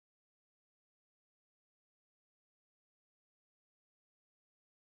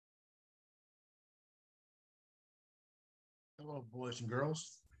Hello, boys and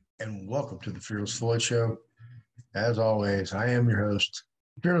girls, and welcome to the Fearless Floyd Show. As always, I am your host,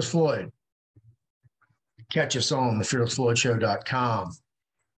 Fearless Floyd. Catch us on the fearlessfloydshow.com.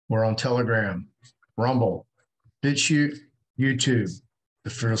 We're on Telegram, Rumble, BitChute, YouTube, the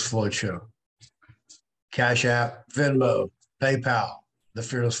Fearless Floyd Show. Cash App, Venmo, PayPal, the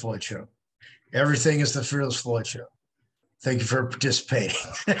Fearless Floyd Show. Everything is the Fearless Floyd Show. Thank you for participating.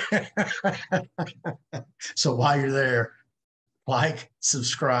 So while you're there, like,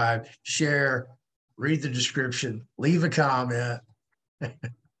 subscribe, share, read the description, leave a comment.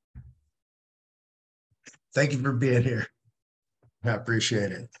 Thank you for being here. I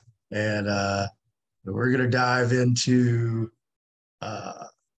appreciate it. And we're going to dive into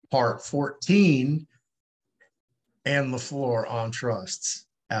part 14, Ann LeFlore on trusts.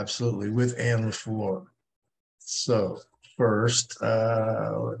 Absolutely, with Ann LeFlore. So first,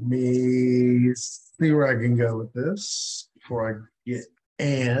 let me see where I can go with this before I get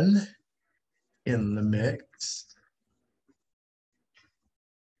Ann in the mix.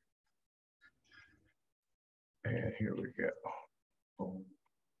 And here we go.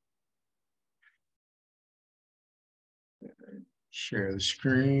 Share the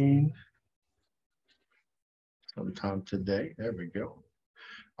screen sometime today. There we go.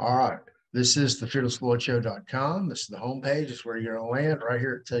 All right. This is the fearlessfloydshow.com. This is the homepage. It's where you're going to land. Right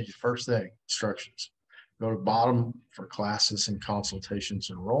here, it tells you first thing, instructions. Go to bottom for classes and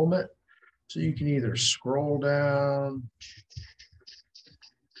consultations enrollment. So you can either scroll down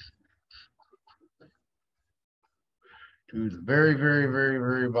to the very, very, very,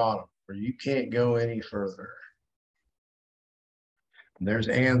 very bottom where you can't go any further. And there's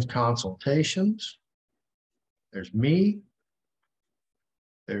Ann's consultations. There's me.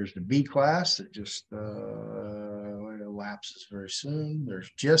 There's the B class that just lapses very soon. There's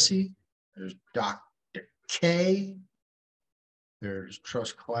Jesse. There's Dr. K. There's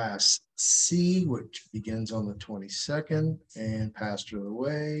Trust Class C, which begins on the 22nd, and Pastor of the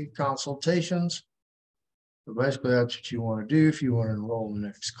Way consultations. So basically, that's what you want to do. If you want to enroll in the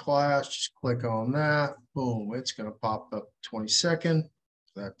next class, just click on that. Boom, it's going to pop up 22nd.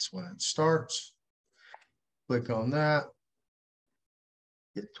 That's when it starts. Click on that.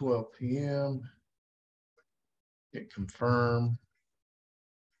 Get 12 p.m. Hit confirm.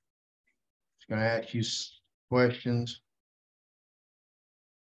 It's going to ask you questions.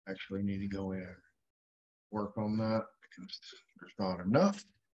 Actually need to go in and work on that because there's not enough.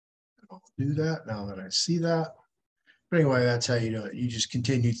 I'll do that now that I see that. But anyway, that's how you do it. You just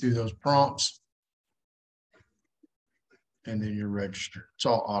continue through those prompts and then you're registered. It's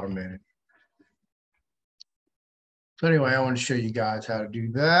all automated. So anyway, I want to show you guys how to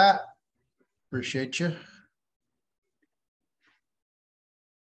do that. Appreciate you.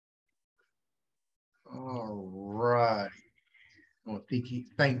 All right. I want to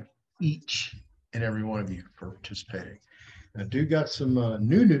thank each and every one of you for participating. I do got some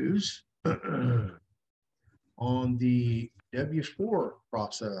new news on the W4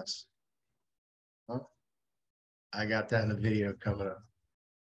 process. I got that in the video coming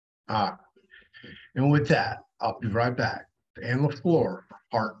up. And with that, I'll be right back. Ann LeFlore,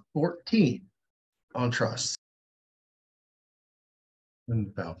 part 14 on trust. And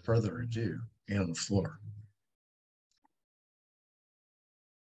without further ado, Ann LeFlore.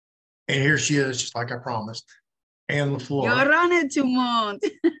 And here she is, just like I promised. Ann LeFlore. You're on it, Tumont.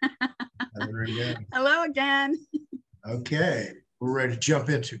 There we go. Hello again. Okay, we're ready to jump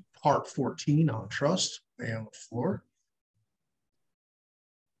into part 14 on trust. Ann LeFlore.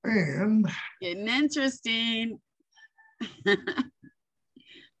 And getting interesting. Here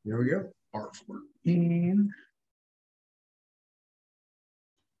we go. Part 14.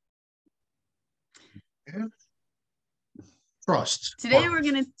 And trust. Today we're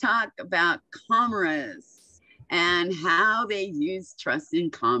going to talk about commerce and how they use trust in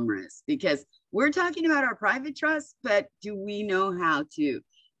commerce, because we're talking about our private trust, but do we know how to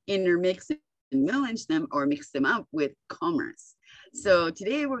intermix and millage them or mix them up with commerce? So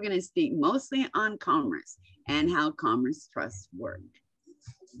today we're going to speak mostly on commerce and how commerce trusts work.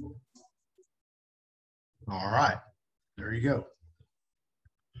 All right, there you go.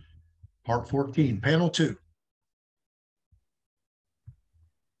 Part 14, panel 2.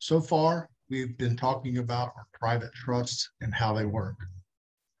 So far, we've been talking about our private trusts and how they work.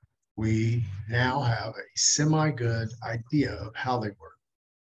 We now have a semi-good idea of how they work,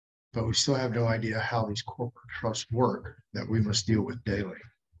 but we still have no idea how these corporate trusts work that we must deal with daily.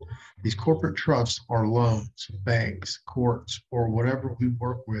 These corporate trusts are loans, banks, courts, or whatever we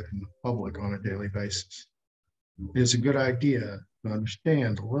work with in the public on a daily basis. It's a good idea to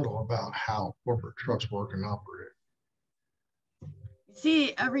understand a little about how corporate trusts work and operate.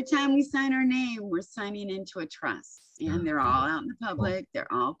 See, every time we sign our name, we're signing into a trust, and they're all out in the public.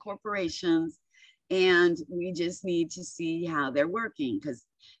 They're all corporations, and we just need to see how they're working, because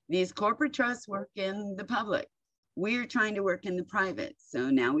these corporate trusts work in the public. We're trying to work in the private. So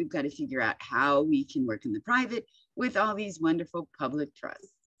now we've got to figure out how we can work in the private with all these wonderful public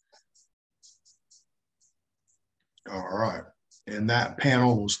trusts. All right. And that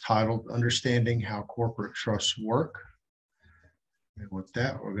panel was titled Understanding How Corporate Trusts Work. And with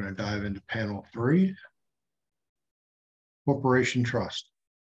that, we're going to dive into panel 3, Corporation Trust.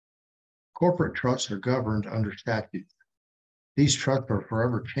 Corporate trusts are governed under statute. These trusts are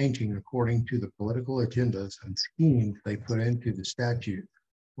forever changing according to the political agendas and schemes they put into the statute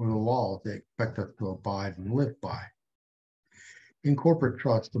or the laws they expect us to abide and live by. In corporate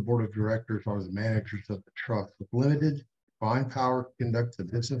trusts, the board of directors are the managers of the trust with limited defined power to conduct the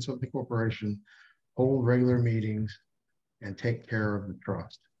business of the corporation, hold regular meetings, and take care of the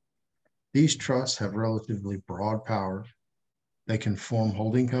trust. These trusts have relatively broad powers. They can form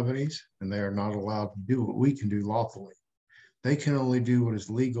holding companies, and they are not allowed to do what we can do lawfully. They can only do what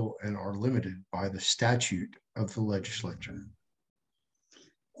is legal and are limited by the statute of the legislature.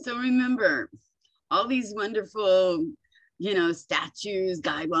 So remember, all these wonderful, statutes,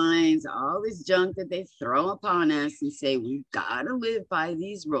 guidelines, all this junk that they throw upon us and say, we've got to live by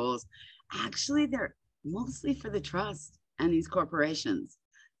these rules. Actually, they're mostly for the trust and these corporations.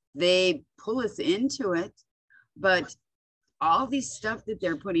 They pull us into it, but all these stuff that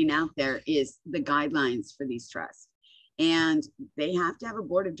they're putting out there is the guidelines for these trusts. And they have to have a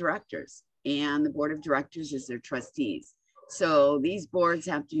board of directors, and the board of directors is their trustees. So these boards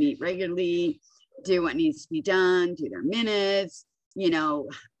have to meet regularly, do what needs to be done, do their minutes,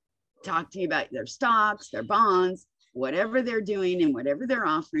 talk to you about their stocks, their bonds, whatever they're doing and whatever they're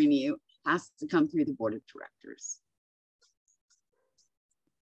offering you has to come through the board of directors.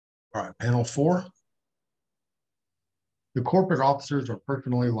 All right, panel 4. The corporate officers are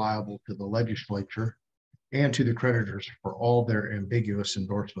personally liable to the legislature and to the creditors for all their ambiguous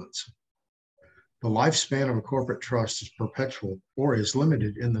endorsements. The lifespan of a corporate trust is perpetual or is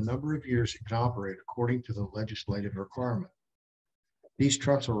limited in the number of years it can operate according to the legislative requirement. These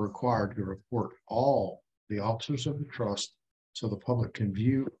trusts are required to report all the officers of the trust so the public can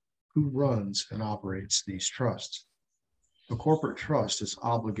view who runs and operates these trusts. A corporate trust is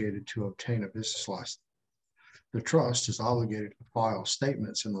obligated to obtain a business license. The trust is obligated to file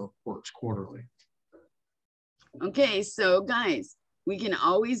statements and reports quarterly. Okay, so guys, we can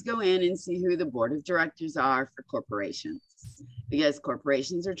always go in and see who the board of directors are for corporations, because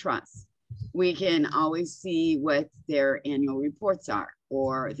corporations are trusts. We can always see what their annual reports are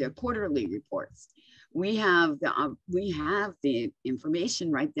or their quarterly reports. We have the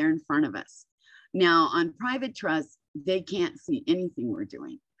information right there in front of us. Now, on private trusts, they can't see anything we're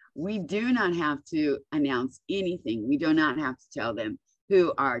doing. We do not have to announce anything. We do not have to tell them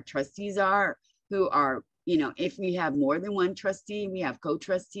who our trustees are, who are, if we have more than one trustee, we have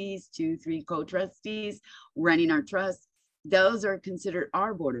co-trustees, 2, 3 co-trustees running our trust. Those are considered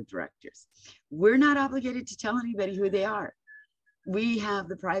our board of directors. We're not obligated to tell anybody who they are. We have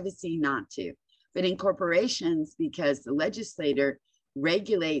the privacy not to. But in corporations, because the legislator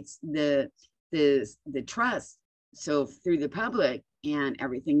regulates the trust, so through the public and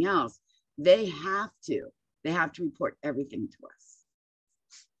everything else, they have to report everything to us.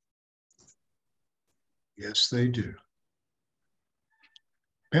 Yes, they do.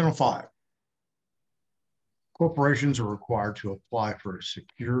 Panel 5. Corporations are required to apply for a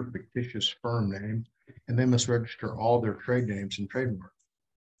secure fictitious firm name, and they must register all their trade names and trademarks.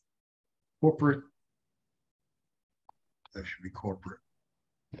 That should be corporate.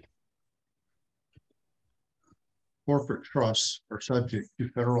 Corporate trusts are subject to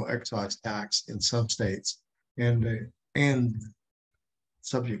federal excise tax in some states, and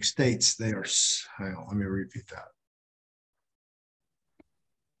subject states, they are, hang on, let me repeat that.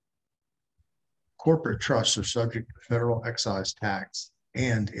 Corporate trusts are subject to federal excise tax,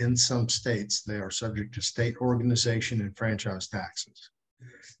 and in some states, they are subject to state organization and franchise taxes.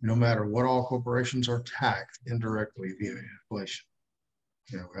 No matter what, all corporations are taxed indirectly via inflation.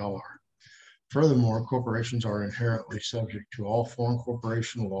 Yeah, we all are. Furthermore, corporations are inherently subject to all foreign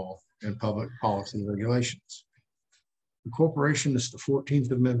corporation law and public policy regulations. The corporation is the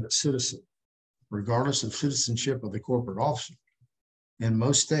 14th Amendment citizen, regardless of citizenship of the corporate officer. In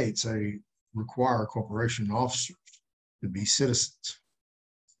most states, they require corporation officers to be citizens.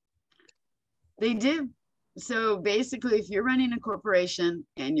 They do. So basically, if you're running a corporation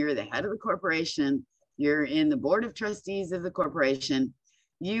and you're the head of the corporation, you're in the board of trustees of the corporation,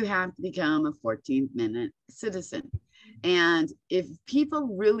 you have to become a 14th Amendment citizen. And if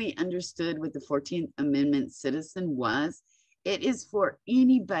people really understood what the 14th Amendment citizen was, it is for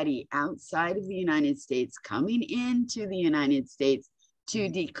anybody outside of the United States coming into the United States to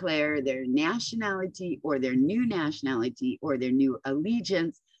declare their nationality or their new nationality or their new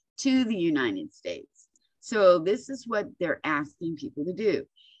allegiance to the United States. So this is what they're asking people to do.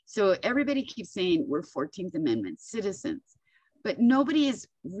 So everybody keeps saying we're 14th Amendment citizens, but nobody is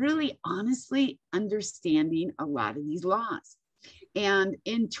really honestly understanding a lot of these laws. And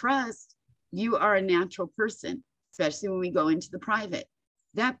in trust, you are a natural person, especially when we go into the private.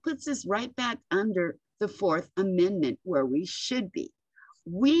 That puts us right back under the 4th Amendment where we should be.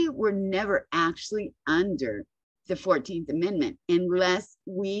 We were never actually under the 14th Amendment unless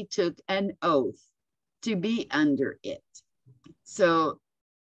we took an oath to be under it. So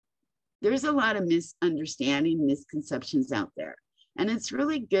there's a lot of misunderstanding, misconceptions out there. And it's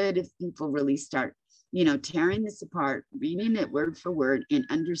really good if people really start, tearing this apart, reading it word for word and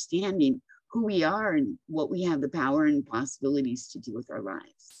understanding who we are and what we have the power and possibilities to do with our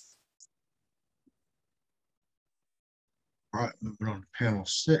lives. All right, moving on to panel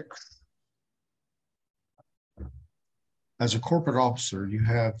 6. As a corporate officer, you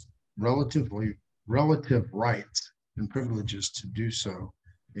have relative rights and privileges to do so,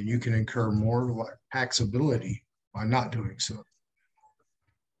 and you can incur more taxability by not doing so.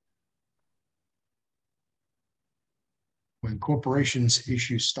 When corporations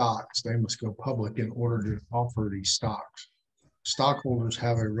issue stocks, they must go public in order to offer these stocks. Stockholders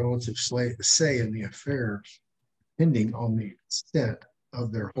have a relative say in the affairs, depending on the extent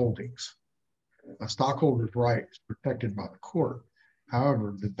of their holdings. A stockholder's right is protected by the court.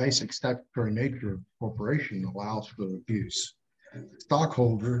 However, the basic statutory nature of the corporation allows for abuse.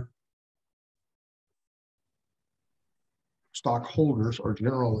 Stockholders are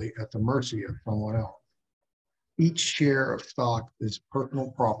generally at the mercy of someone else. Each share of stock is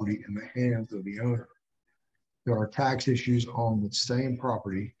personal property in the hands of the owner. There are tax issues on the same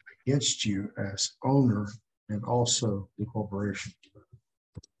property against you as owner and also the corporation.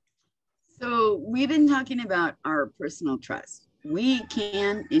 So we've been talking about our personal trust. We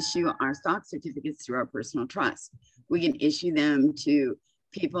can issue our stock certificates through our personal trust. We can issue them to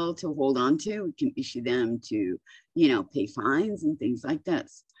people to hold on to. We can issue them to, pay fines and things like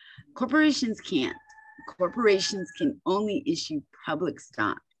this. Corporations can't. Corporations can only issue public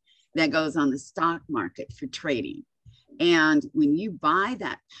stock that goes on the stock market for trading. And when you buy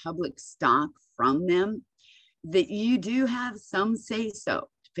that public stock from them, that you do have some say so,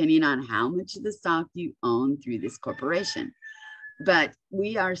 depending on how much of the stock you own through this corporation. But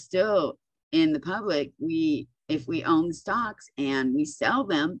we are still in the public. If we own the stocks and we sell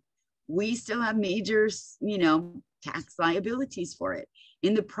them, we still have major, tax liabilities for it.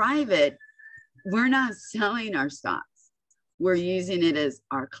 In the private, we're not selling our stocks. We're using it as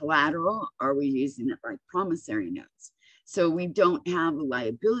our collateral, or we're using it like promissory notes. So we don't have the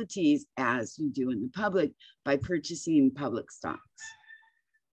liabilities as you do in the public by purchasing public stocks.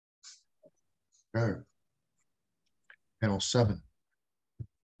 Okay. Panel 7.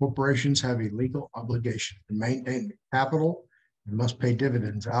 Corporations have a legal obligation to maintain capital and must pay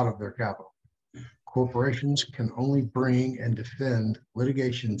dividends out of their capital. Corporations can only bring and defend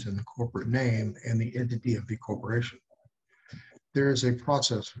litigations in the corporate name and the entity of the corporation. There is a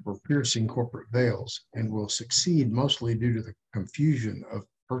process for piercing corporate veils and will succeed mostly due to the confusion of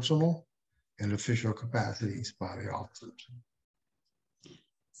personal and official capacities by the officers.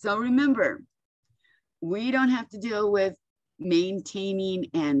 So remember, we don't have to deal with maintaining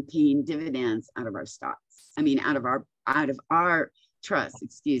and paying dividends out of our stocks. Out of our trust,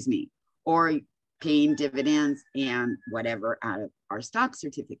 or paying dividends and whatever out of our stock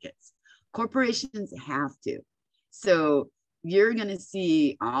certificates. Corporations have to. So you're going to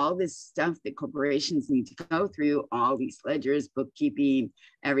see all this stuff that corporations need to go through, all these ledgers, bookkeeping,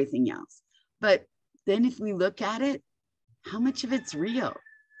 everything else. But then if we look at it, how much of it's real?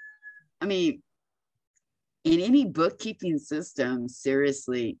 In any bookkeeping system,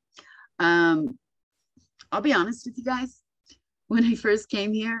 seriously, I'll be honest with you guys. When I first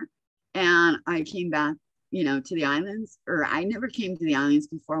came here and I came back, to the islands, or I never came to the islands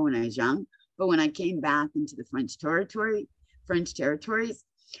before when I was young, but when I came back into the French territories,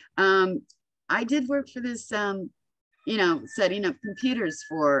 I did work for this, setting up computers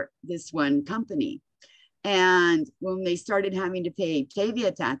for this one company. And when they started having to pay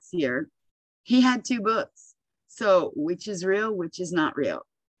Tavia tax here, he had 2 books. So which is real, which is not real?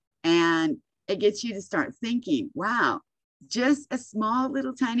 And it gets you to start thinking, wow, just a small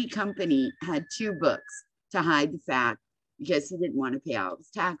little tiny company had 2 books to hide the fact because he didn't want to pay all his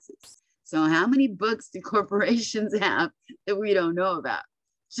taxes. So how many books do corporations have that we don't know about?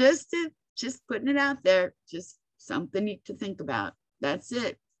 Just putting it out there, just something to think about. That's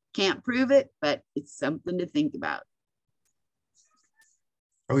it. Can't prove it, but it's something to think about.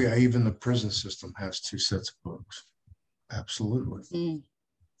 Oh yeah, even the prison system has 2 sets of books. Absolutely.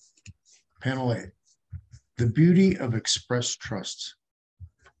 Panel 8, the beauty of express trusts.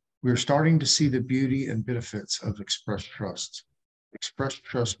 We are starting to see the beauty and benefits of express trusts. Express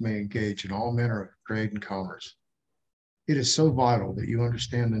trust may engage in all manner of trade and commerce. It is so vital that you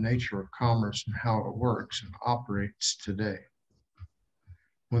understand the nature of commerce and how it works and operates today.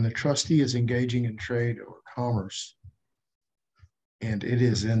 When the trustee is engaging in trade or commerce, and it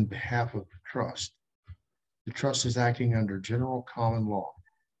is in behalf of the trust is acting under general common law.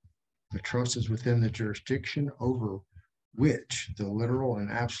 The trust is within the jurisdiction over which the literal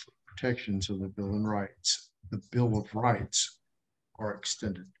and absolute protections of the Bill of Rights are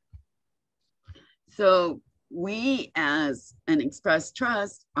extended. So we, as an express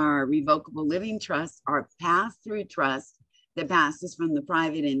trust, our revocable living trust, our pass-through trust that passes from the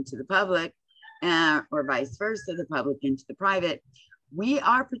private into the public, or vice versa, the public into the private, we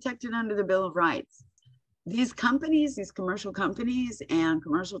are protected under the Bill of Rights. These companies, these commercial companies and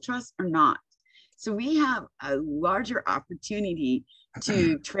commercial trusts are not. So we have a larger opportunity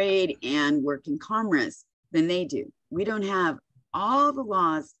to trade and work in commerce than they do. We don't have all the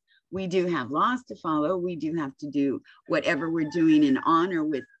laws. We do have laws to follow. We do have to do whatever we're doing in honor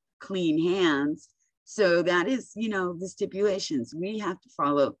with clean hands. So that is, the stipulations. We have to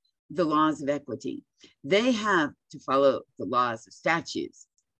follow the laws of equity. They have to follow the laws of statutes.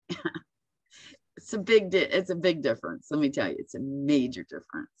 It's a big difference. Let me tell you, it's a major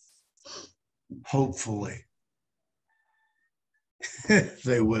difference. Hopefully.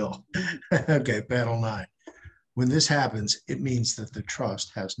 They will. Okay, panel 9. When this happens, it means that the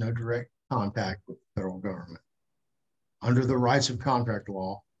trust has no direct contact with the federal government. Under the rights of contract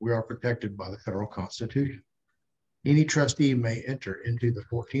law, we are protected by the federal Constitution. Any trustee may enter into the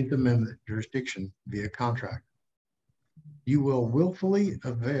 14th Amendment jurisdiction via contract. You will willfully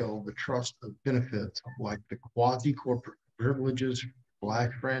avail the trust of benefits like the quasi-corporate privileges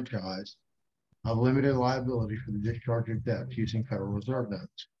 / franchise of limited liability for the discharge of debts using Federal Reserve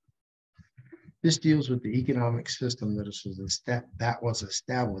notes. This deals with the economic system that was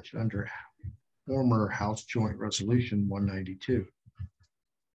established under former House Joint Resolution 192.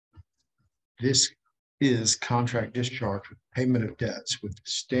 This is contract discharge with payment of debts with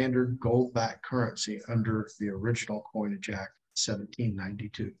standard gold-backed currency under the original Coinage Act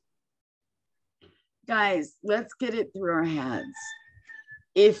 1792. Guys, let's get it through our heads.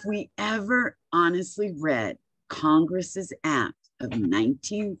 If we ever honestly read Congress's Act of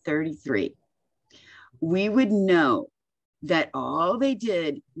 1933, we would know that all they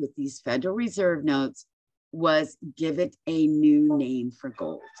did with these Federal Reserve notes was give it a new name for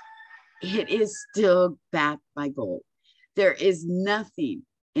gold. It is still backed by gold. There is nothing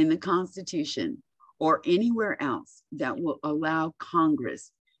in the Constitution or anywhere else that will allow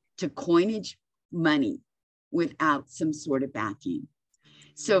Congress to coinage money without some sort of backing.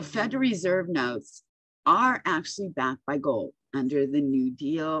 So Federal Reserve notes are actually backed by gold under the New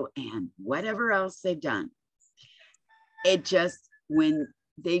Deal and whatever else they've done. When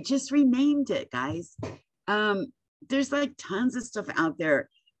they just renamed it, guys, there's like tons of stuff out there.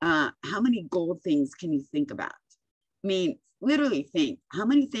 How many gold things can you think about? I mean, literally think, how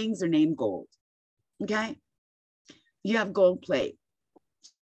many things are named gold? Okay. You have gold plate,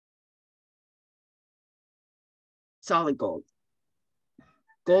 solid gold,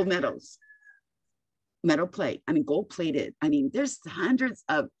 gold medals, metal plate. I mean, gold plated. I mean, there's hundreds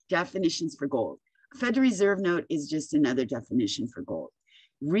of definitions for gold. Federal Reserve note is just another definition for gold.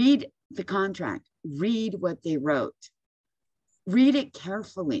 Read the contract, read what they wrote. Read it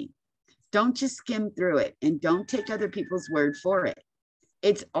carefully. Don't just skim through it and don't take other people's word for it.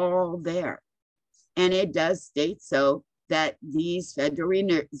 It's all there. And it does state so that these Federal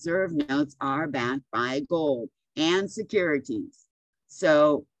Reserve notes are backed by gold and securities.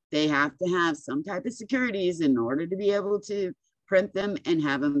 So they have to have some type of securities in order to be able to print them and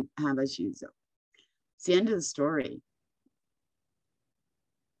have us use them. It's the end of the story.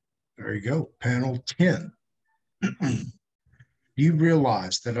 There you go. Panel 10. You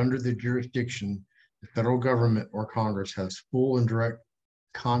realize that under the jurisdiction, the federal government or Congress has full and direct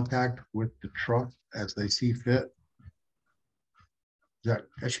contact with the trust as they see fit. That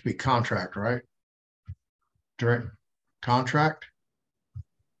should be contract, right? Direct contract?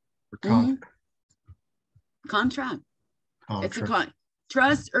 Or contract? Contract. It's a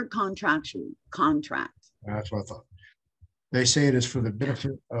trust or contractual contract. That's what I thought. They say it is for the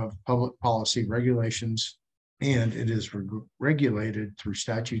benefit of public policy regulations, and it is regulated through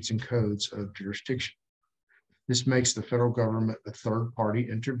statutes and codes of jurisdiction. This makes the federal government a third-party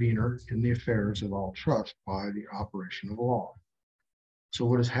intervener in the affairs of all trusts by the operation of law. So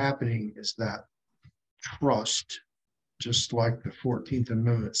what is happening is that trust, just like the 14th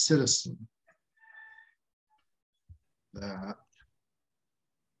Amendment citizen, that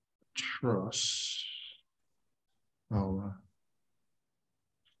trust,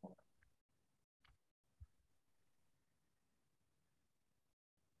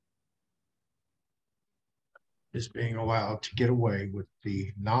 is being allowed to get away with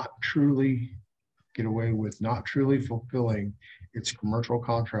not truly fulfilling its commercial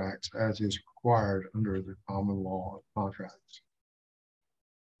contracts as is required under the common law of contracts.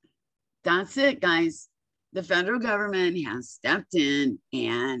 That's it, guys. The federal government has stepped in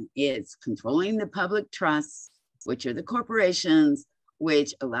and it's controlling the public trusts, which are the corporations,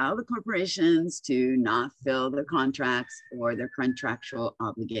 which allow the corporations to not fill their contracts or their contractual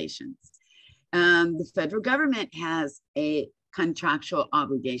obligations. The federal government has a contractual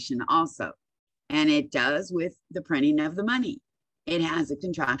obligation also, and it does with the printing of the money. It has a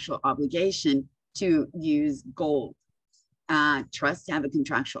contractual obligation to use gold. Trusts have a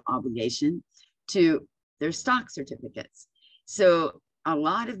contractual obligation to their stock certificates. So a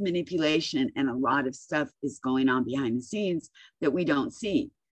lot of manipulation and a lot of stuff is going on behind the scenes that we don't see.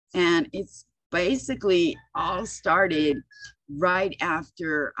 And it's basically all started right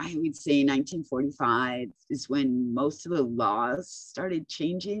after, I would say 1945 is when most of the laws started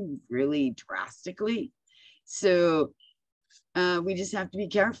changing really drastically. So we just have to be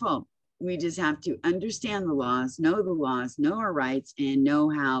careful. We just have to understand the laws, know our rights, and know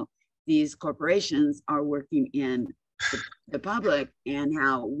how these corporations are working in the public and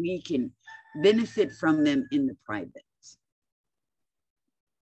how we can benefit from them in the private.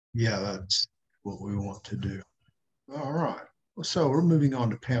 Yeah, that's what we want to do. All right. So we're moving on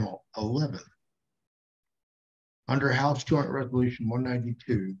to panel 11. Under House Joint Resolution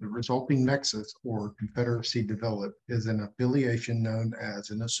 192, the resulting nexus or confederacy developed is an affiliation known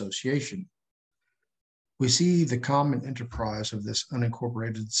as an association. We see the common enterprise of this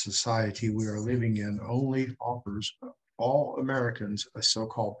unincorporated society we are living in only offers all Americans a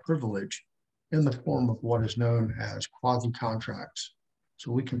so-called privilege in the form of what is known as quasi-contracts.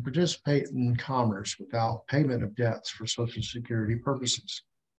 So we can participate in commerce without payment of debts for Social Security purposes.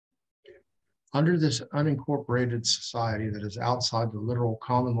 Under this unincorporated society that is outside the literal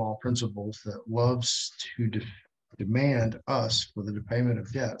common law principles that loves to demand us for the payment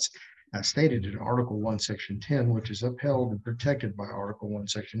of debts, as stated in Article 1, Section 10, which is upheld and protected by Article 1,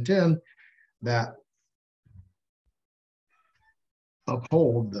 Section 10, that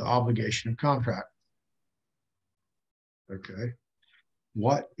uphold the obligation of contract. Okay.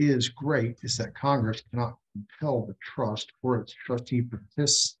 What is great is that Congress cannot compel the trust or its trustee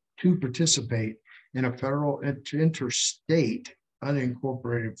to participate in a federal interstate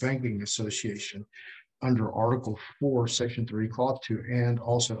unincorporated banking association under Article 4, Section 3, Clause 2, and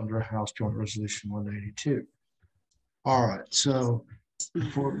also under House Joint Resolution 182. All right, so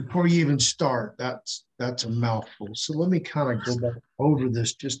before you even start, that's a mouthful. So let me kind of go back over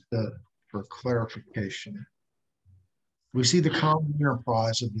this just for clarification. We see the common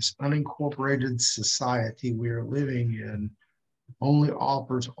enterprise of this unincorporated society we are living in only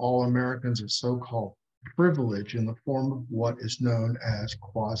offers all Americans a so-called privilege in the form of what is known as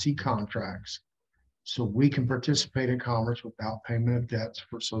quasi-contracts, so we can participate in commerce without payment of debts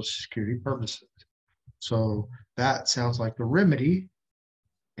for Social Security purposes. So that sounds like the remedy.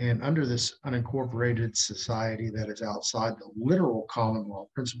 And under this unincorporated society that is outside the literal common law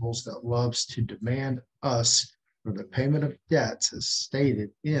principles that loves to demand us for the payment of debts as stated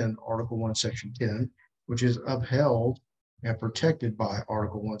in Article 1, Section 10, which is upheld and protected by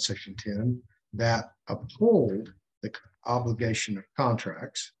Article 1, Section 10, that uphold the obligation of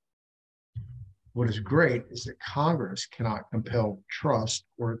contracts. What is great is that Congress cannot compel the trust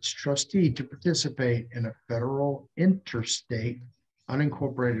or its trustee to participate in a federal interstate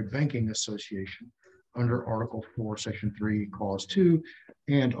unincorporated banking association under Article 4, Section 3, Clause 2,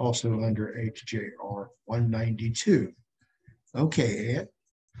 and also under HJR 192. Okay, Ann,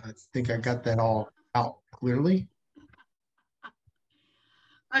 I think I got that all out clearly.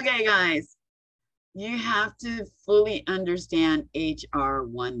 Okay, guys, you have to fully understand HR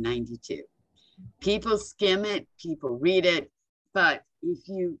 192. People skim it, people read it, but if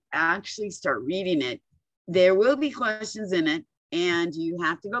you actually start reading it, there will be questions in it, and you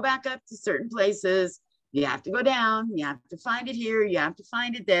have to go back up to certain places. You have to go down, you have to find it here, you have to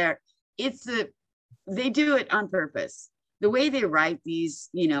find it there. They do it on purpose. the way they write these,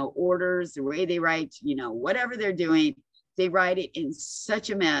 orders, the way they write, whatever they're doing, they write it in such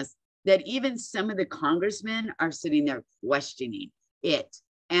a mess that even some of the congressmen are sitting there questioning it.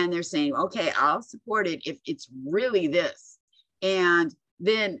 And they're saying, okay, I'll support it if it's really this. And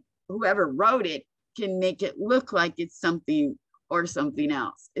then whoever wrote it can make it look like it's something or something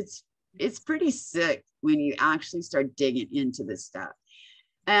else. It's pretty sick when you actually start digging into this stuff.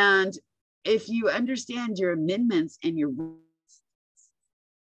 And if you understand your amendments and your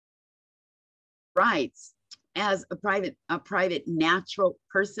rights as a private natural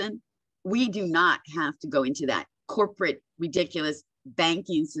person, we do not have to go into that corporate, ridiculous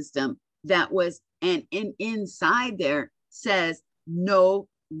banking system that was, and inside there says no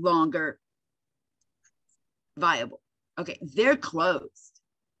longer viable. Okay, they're closed.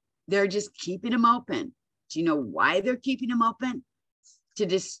 They're just keeping them open. Do you know why they're keeping them open? To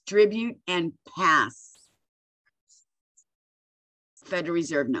distribute and pass Federal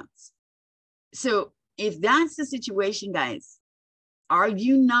Reserve notes. So if that's the situation, guys, are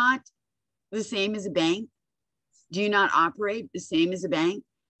you not the same as a bank? Do you not operate the same as a bank?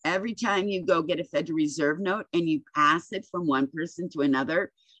 Every time you go get a Federal Reserve note and you pass it from one person to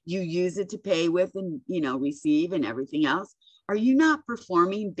another, you use it to pay with and, receive and everything else. Are you not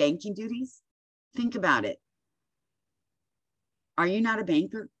performing banking duties? Think about it. Are you not a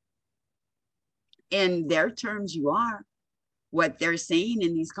banker? In their terms, you are. What they're saying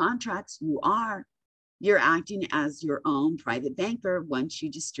in these contracts, you are. You're acting as your own private banker once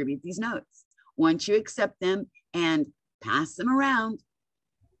you distribute these notes. Once you accept them and pass them around,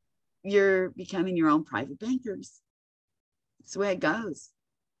 you're becoming your own private bankers. That's the way it goes.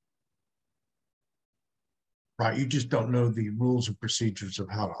 Right. You just don't know the rules and procedures of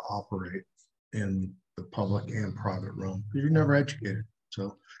how to operate in the public and private realm because you're never educated.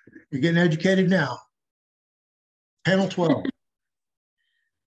 So you're getting educated now. Panel 12.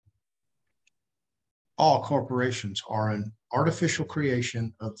 All corporations are an artificial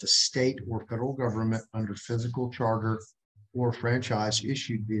creation of the state or federal government under physical charter or franchise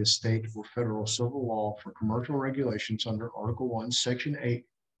issued via state or federal civil law for commercial regulations under Article 1, Section 8,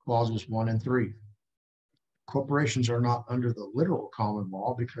 Clauses 1 and 3. Corporations are not under the literal common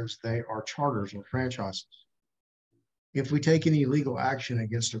law because they are charters or franchises. If we take any legal action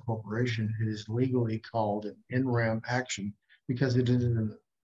against a corporation, it is legally called an in rem action because it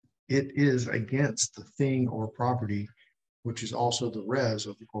is against the thing or property, which is also the res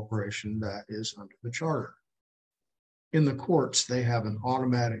of the corporation that is under the charter. In the courts, they have an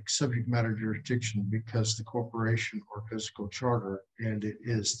automatic subject matter jurisdiction because the corporation or physical charter, and it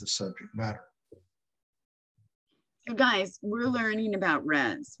is the subject matter. So guys, we're learning about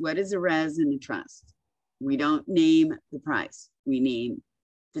res. What is a res in a trust? We don't name the price. We name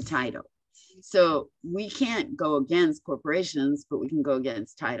the title. So we can't go against corporations, but we can go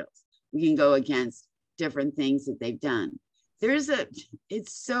against titles. We can go against different things that they've done.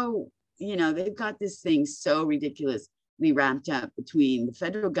 It's so, they've got this thing so ridiculously wrapped up between the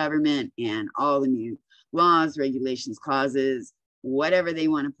federal government and all the new laws, regulations, clauses, whatever they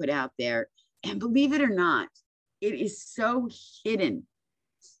want to put out there. And believe it or not, it is so hidden.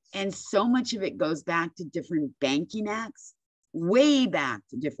 And so much of it goes back to different banking acts, way back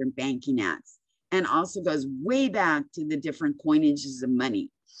to different banking acts, and also goes way back to the different coinages of money.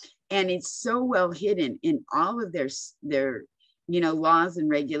 And it's so well hidden in all of their laws and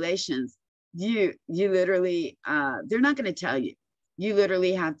regulations. You literally, they're not going to tell you. You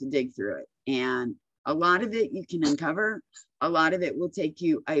literally have to dig through it. And a lot of it you can uncover. A lot of it will take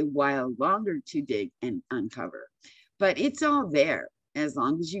you a while longer to dig and uncover. But it's all there. As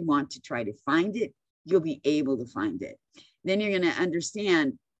long as you want to try to find it, you'll be able to find it. Then you're going to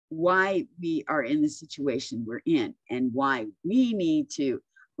understand why we are in the situation we're in and why we need to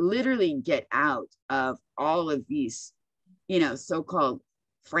literally get out of all of these, so-called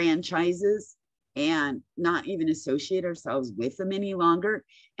franchises and not even associate ourselves with them any longer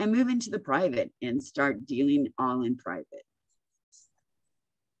and move into the private and start dealing all in private.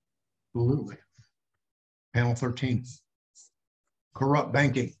 Absolutely. Panel 13. Corrupt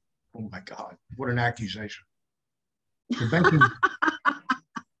banking. Oh my God, what an accusation. The banking.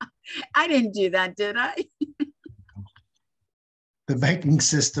 I didn't do that, did I? The banking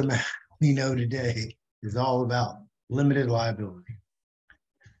system we know today is all about limited liability.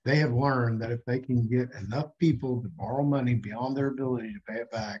 They have learned that if they can get enough people to borrow money beyond their ability to pay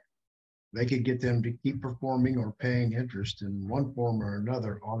it back, they could get them to keep performing or paying interest in one form or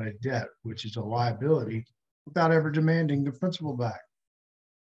another on a debt, which is a liability, without ever demanding the principal back.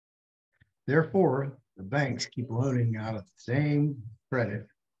 Therefore, the banks keep loaning out of the same credit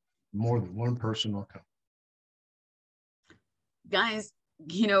to more than one person or company. guys,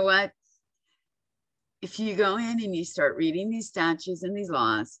 you know what? If you go in and you start reading these statutes and these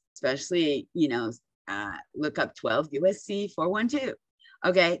laws, especially, look up 12 USC 412.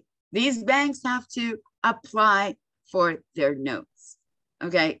 Okay. These banks have to apply for their notes.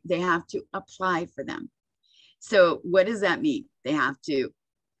 Okay. They have to apply for them. So what does that mean? They have to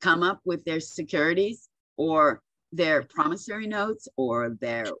come up with their securities or their promissory notes or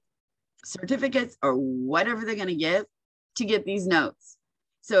their certificates or whatever they're going to give to get these notes.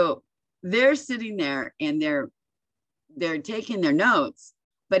 So they're sitting there and they're taking their notes,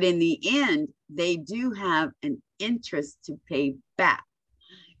 but in the end, they do have an interest to pay back.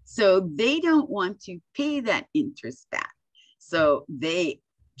 So they don't want to pay that interest back. So they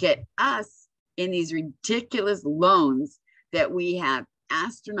get us in these ridiculous loans that we have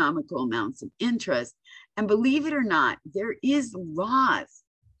astronomical amounts of interest. And believe it or not, there is laws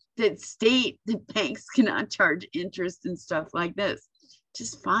that state that banks cannot charge interest and stuff like this.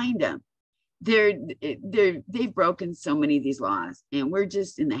 Just find them. They've broken so many of these laws, and we're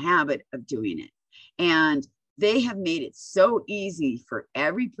just in the habit of doing it. And they have made it so easy for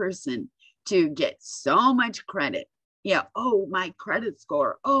every person to get so much credit. Yeah, oh, my credit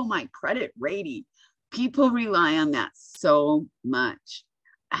score, oh, my credit rating. People rely on that so much.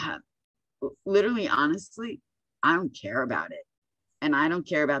 Literally, honestly, I don't care about it. And I don't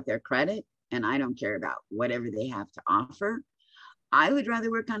care about their credit, and I don't care about whatever they have to offer. I would rather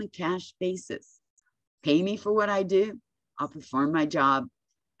work on a cash basis. Pay me for what I do. I'll perform my job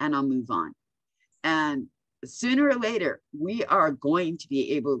and I'll move on. And sooner or later, we are going to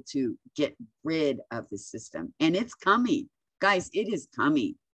be able to get rid of the system. And it's coming. Guys, it is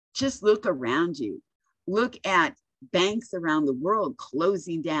coming. Just look around you. Look at banks around the world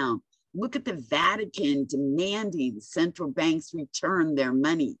closing down. Look at the Vatican demanding central banks return their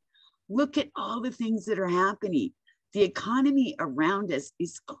money. Look at all the things that are happening. The economy around us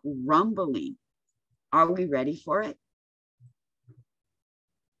is crumbling. Are we ready for it?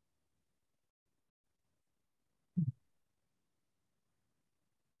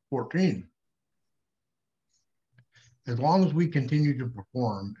 $14. As long as we continue to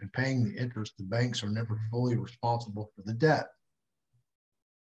perform and paying the interest, the banks are never fully responsible for the debt.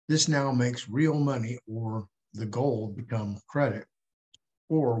 This now makes real money or the gold become credit,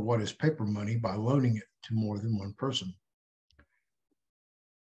 or what is paper money, by loaning it to more than one person.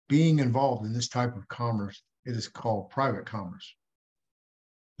 Being involved in this type of commerce, it is called private commerce.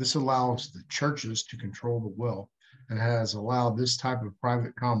 This allows the churches to control the wealth and has allowed this type of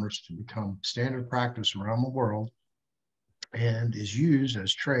private commerce to become standard practice around the world and is used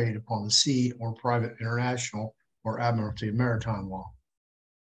as trade upon the sea or private international or admiralty maritime law.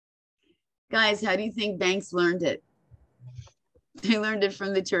 Guys, how do you think banks learned it? They learned it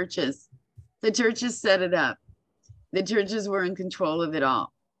from the churches. The churches set it up. The churches were in control of it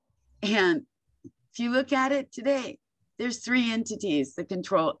all. And if you look at it today, there's three entities that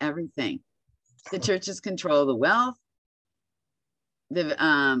control everything. The churches control the wealth. The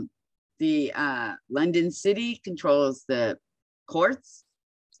London City controls the courts,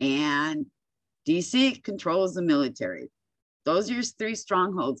 and DC controls the military. Those are your three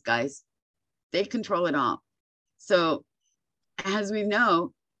strongholds, guys. They control it all. So as we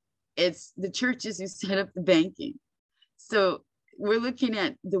know, it's the churches who set up the banking. So we're looking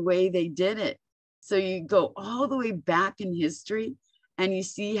at the way they did it. So you go all the way back in history and you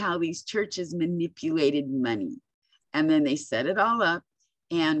see how these churches manipulated money. And then they set it all up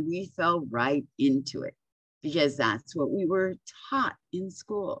and we fell right into it because that's what we were taught in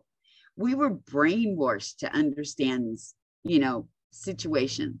school. We were brainwashed to understand these,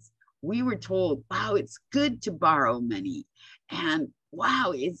 situations. We were told, wow, it's good to borrow money. And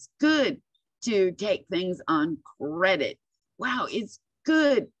wow, it's good to take things on credit. Wow, it's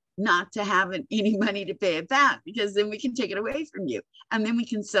good not to have any money to pay it back because then we can take it away from you. And then we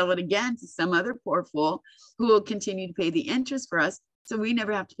can sell it again to some other poor fool who will continue to pay the interest for us. So we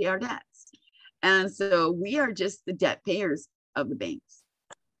never have to pay our debts. And so we are just the debt payers of the banks.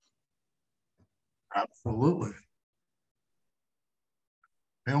 Absolutely.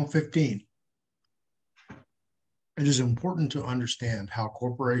 Panel 15. It is important to understand how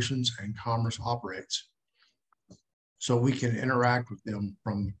corporations and commerce operates so we can interact with them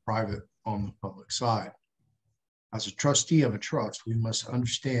from the private on the public side. As a trustee of a trust, we must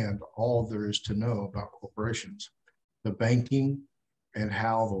understand all there is to know about corporations, the banking, and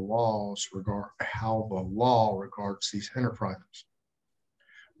how the law regards these enterprises.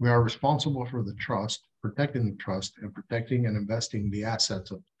 We are responsible for the trust, protecting the trust, and protecting and investing the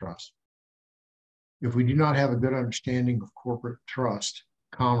assets of the trust. If we do not have a good understanding of corporate trust,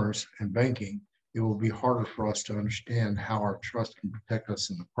 commerce, and banking, it will be harder for us to understand how our trust can protect us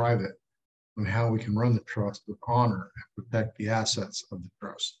in the private and how we can run the trust with honor and protect the assets of the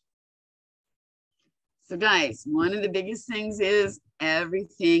trust. So guys, one of the biggest things is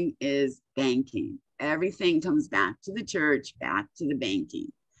everything is banking. Everything comes back to the church, back to the banking.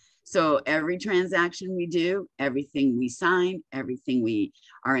 So every transaction we do, everything we sign, everything we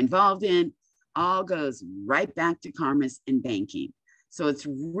are involved in, all goes right back to commerce and banking. So it's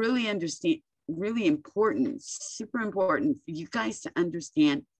really important, super important for you guys to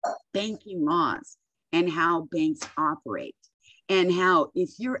understand banking laws and how banks operate, and how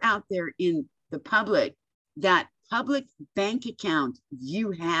if you're out there in the public, that public bank account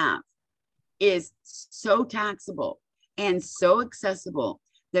you have is so taxable and so accessible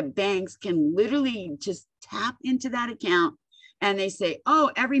that banks can literally just tap into that account and they say,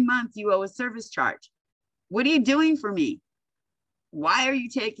 oh, every month you owe a service charge. What are you doing for me? Why are you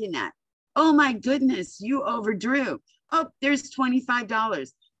taking that? Oh my goodness, you overdrew. Oh, there's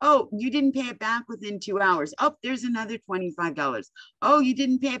 $25. Oh, you didn't pay it back within 2 hours. Oh, there's another $25. Oh, you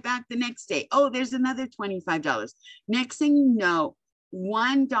didn't pay it back the next day. Oh, there's another $25. Next thing you know,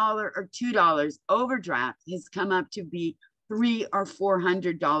 $1 or $2 overdraft has come up to be $300 or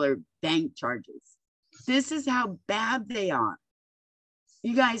 $400 bank charges. This is how bad they are.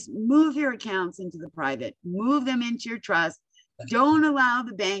 You guys move your accounts into the private, move them into your trust. Don't allow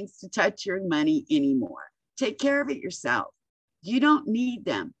the banks to touch your money anymore. Take care of it yourself. You don't need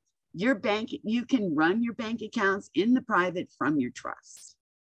them. Your bank, you can run your bank accounts in the private from your trust.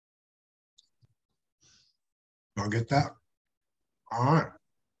 I'll get that. All right.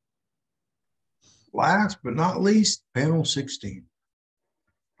 Last but not least, panel 16,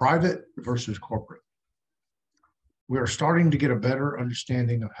 private versus corporate. We are starting to get a better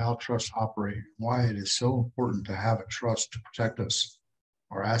understanding of how trusts operate and why it is so important to have a trust to protect us,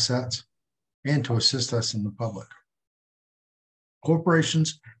 our assets, and to assist us in the public.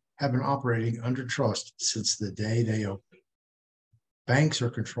 Corporations have been operating under trust since the day they opened. Banks are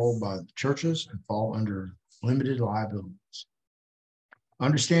controlled by the churches and fall under limited liabilities.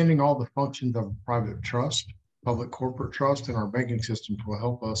 Understanding all the functions of a private trust, public corporate trust, and our banking systems will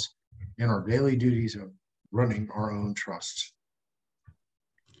help us in our daily duties of running our own trusts.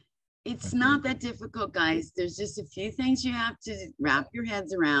 It's not that difficult, guys. There's just a few things you have to wrap your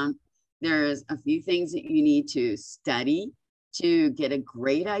heads around. There's a few things that you need to study to get a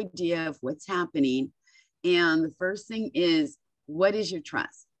great idea of what's happening. And the first thing is, what is your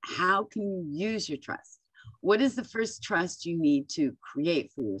trust? How can you use your trust? What is the first trust you need to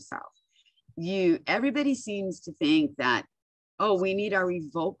create for yourself? Everybody seems to think that, oh, we need our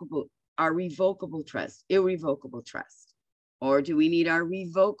revocable trust, irrevocable trust, or do we need our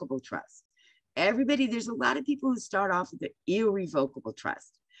revocable trust? There's a lot of people who start off with the irrevocable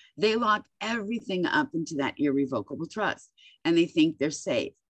trust. They lock everything up into that irrevocable trust and they think they're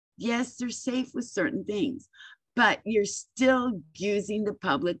safe. Yes, they're safe with certain things, but you're still using the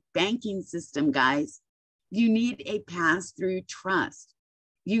public banking system, guys. You need a pass-through trust.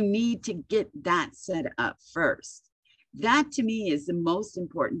 You need to get that set up first. That to me is the most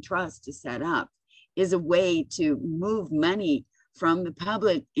important trust to set up, is a way to move money from the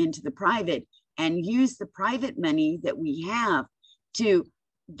public into the private and use the private money that we have to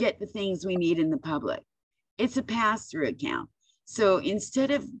get the things we need in the public. It's a pass-through account. So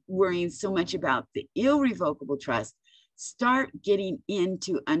instead of worrying so much about the irrevocable trust, start getting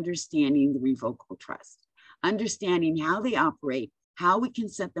into understanding the revocable trust, understanding how they operate, how we can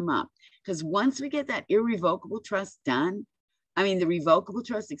set them up. Because once we get that irrevocable trust done, the revocable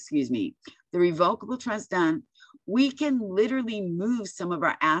trust done, we can literally move some of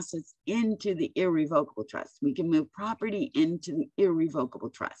our assets into the irrevocable trust. We can move property into the irrevocable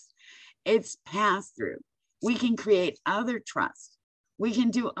trust. It's pass through. We can create other trusts. We can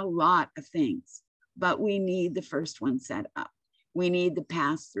do a lot of things, but we need the first one set up. We need the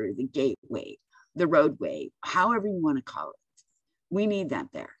pass through, the gateway, the roadway, however you want to call it. We need that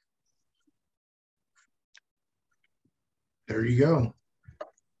there. There you go.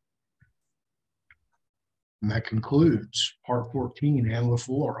 And that concludes part 14, Ann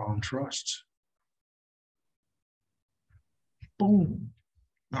LeFlore on trusts. Boom.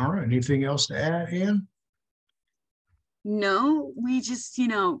 All right. Anything else to add, Ann? No, we just,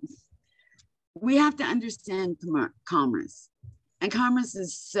 we have to understand commerce. And commerce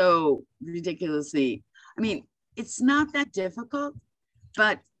is so ridiculously, it's not that difficult,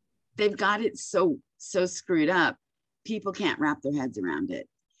 but they've got it so screwed up. People can't wrap their heads around it.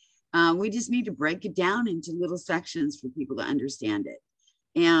 We just need to break it down into little sections for people to understand it.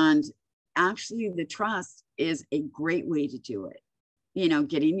 And actually the trust is a great way to do it.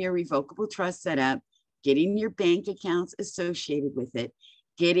 getting your revocable trust set up, getting your bank accounts associated with it,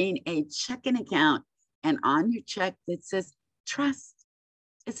 getting a checking account, and on your check that says trust,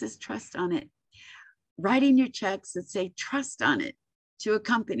 it says trust on it. Writing your checks that say trust on it to a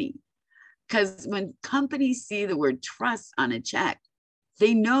company. Because when companies see the word trust on a check,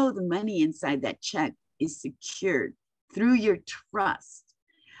 they know the money inside that check is secured through your trust.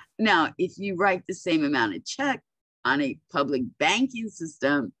 Now, if you write the same amount of check on a public banking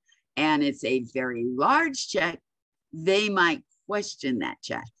system and it's a very large check, they might question that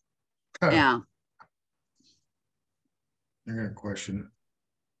check. Now, they're going to question it.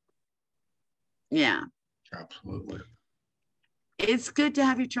 Yeah. Absolutely. It's good to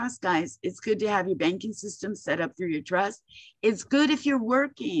have your trust, guys. It's good to have your banking system set up through your trust. It's good if you're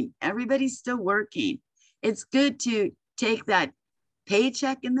working. Everybody's still working. It's good to take that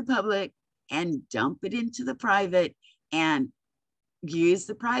paycheck in the public and dump it into the private and use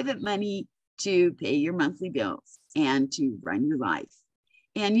the private money to pay your monthly bills and to run your life.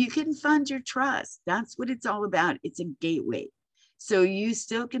 And you can fund your trust. That's what it's all about. It's a gateway. So you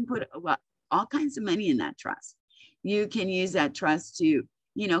still can put all kinds of money in that trust. You can use that trust to,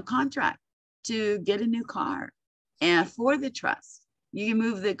 contract to get a new car. And for the trust, you can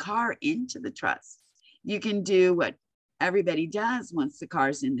move the car into the trust. You can do what everybody does once the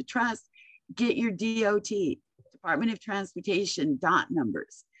car's in the trust, get your DOT, Department of Transportation, DOT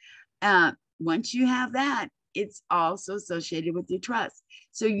numbers. Once you have that, it's also associated with your trust.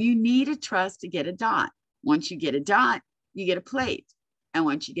 So you need a trust to get a DOT. Once you get a DOT, you get a plate. And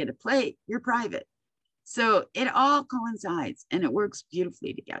once you get a plate, you're private. So it all coincides and it works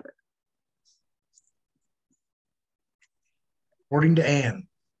beautifully together. According to Ann.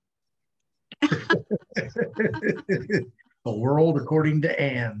 The world according to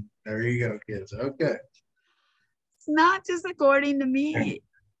Ann. There you go, kids. Okay. It's not just according to me.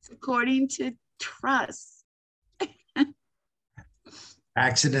 It's according to trust.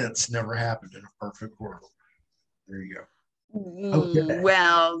 Accidents never happened in a perfect world. There you go. Okay.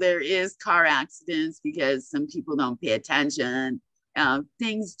 Well, there is car accidents because some people don't pay attention.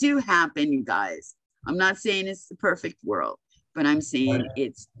 Things do happen, you guys. I'm not saying it's the perfect world, but I'm saying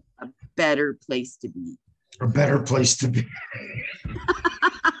it's a better place to be. A better place to be.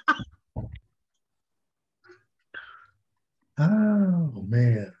 Oh,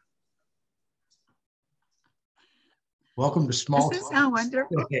 man. Welcome to Small Does this sound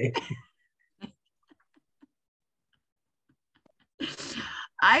wonderful?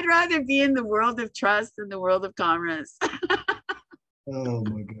 I'd rather be in the world of trust than the world of commerce. Oh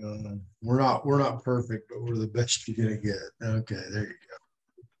my God. We're not perfect, but we're the best you're gonna get. Okay, there you go.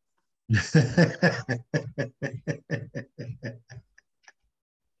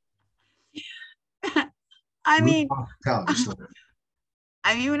 I mean,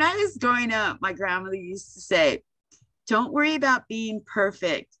 when I was growing up, my grandmother used to say, don't worry about being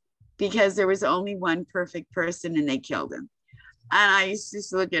perfect because there was only one perfect person and they killed him. And I used to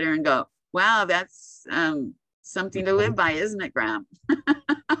just look at her and go, wow, that's something to live by, isn't it, Graham?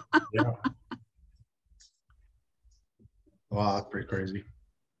 Yeah. Wow, that's pretty crazy.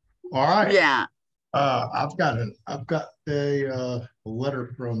 All right. Yeah. I've got a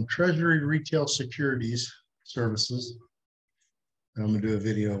letter from Treasury Retail Securities Services that I'm gonna do a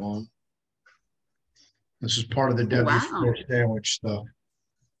video on. This is part of the W4 sandwich stuff.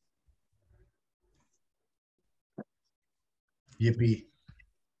 Yippee.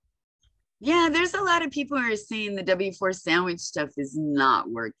 Yeah, there's a lot of people who are saying the W4 sandwich stuff is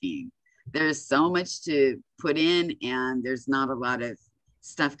not working. There's so much to put in and there's not a lot of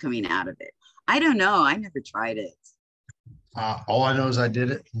stuff coming out of it. I don't know. I never tried it. All I know is I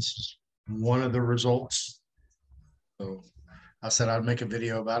did it. This is one of the results. So I said I'd make a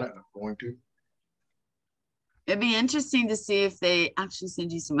video about it. I'm going to. It'd be interesting to see if they actually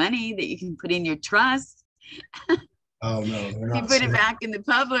send you some money that you can put in your trust. Oh, no. They're not. You put it back in the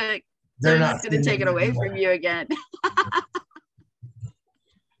public. They're just going to take it away from you again.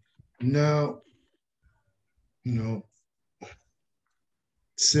 No.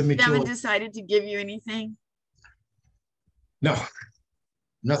 Send me they haven't decided to give you anything? No.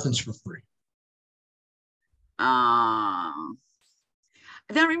 Nothing's for free.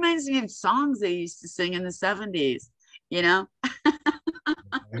 That reminds me of songs they used to sing in the 70s, you know?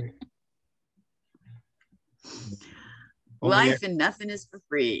 Life and nothing is for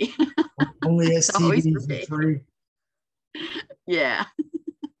free. Only STDs are free. Yeah.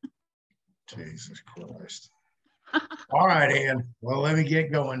 Jesus Christ. All right, Ann. Well, let me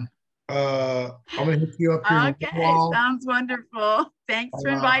get going. I'm gonna hit you up here. Okay, sounds wonderful. Thanks for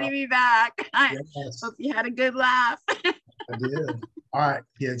inviting me back. I hope you had a good laugh. I did. All right,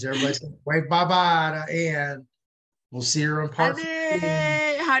 kids, everybody say wave bye-bye to Ann. We'll see her on part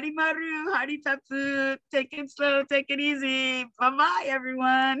 15. Hari Maru, Hari Tatsu. Take it slow, take it easy. Bye-bye,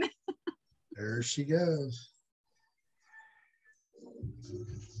 everyone. There she goes.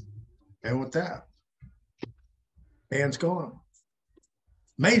 And with that, Ann's gone.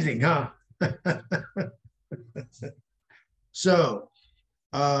 Amazing, huh? So,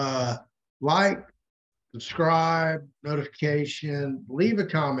 like, subscribe, notification, leave a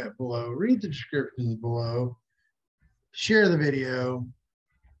comment below, read the descriptions below, share the video,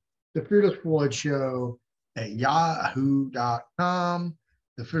 the Fearless Floyd Show at yahoo.com,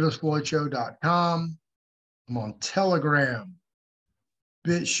 thefearlessfloydshow.com. I'm on Telegram,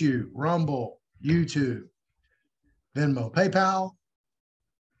 BitChute, Rumble, YouTube, Venmo, PayPal,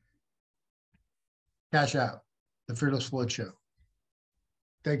 Cash App, the Fearless Floyd Show.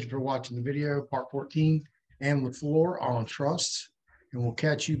 Thank you for watching the video, part 14, Ann LeFlore on trust, and we'll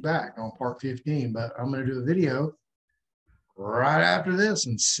catch you back on part 15. But I'm going to do a video right after this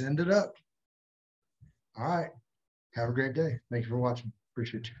and send it up. All right. Have a great day. Thank you for watching.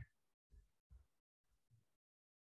 Appreciate you.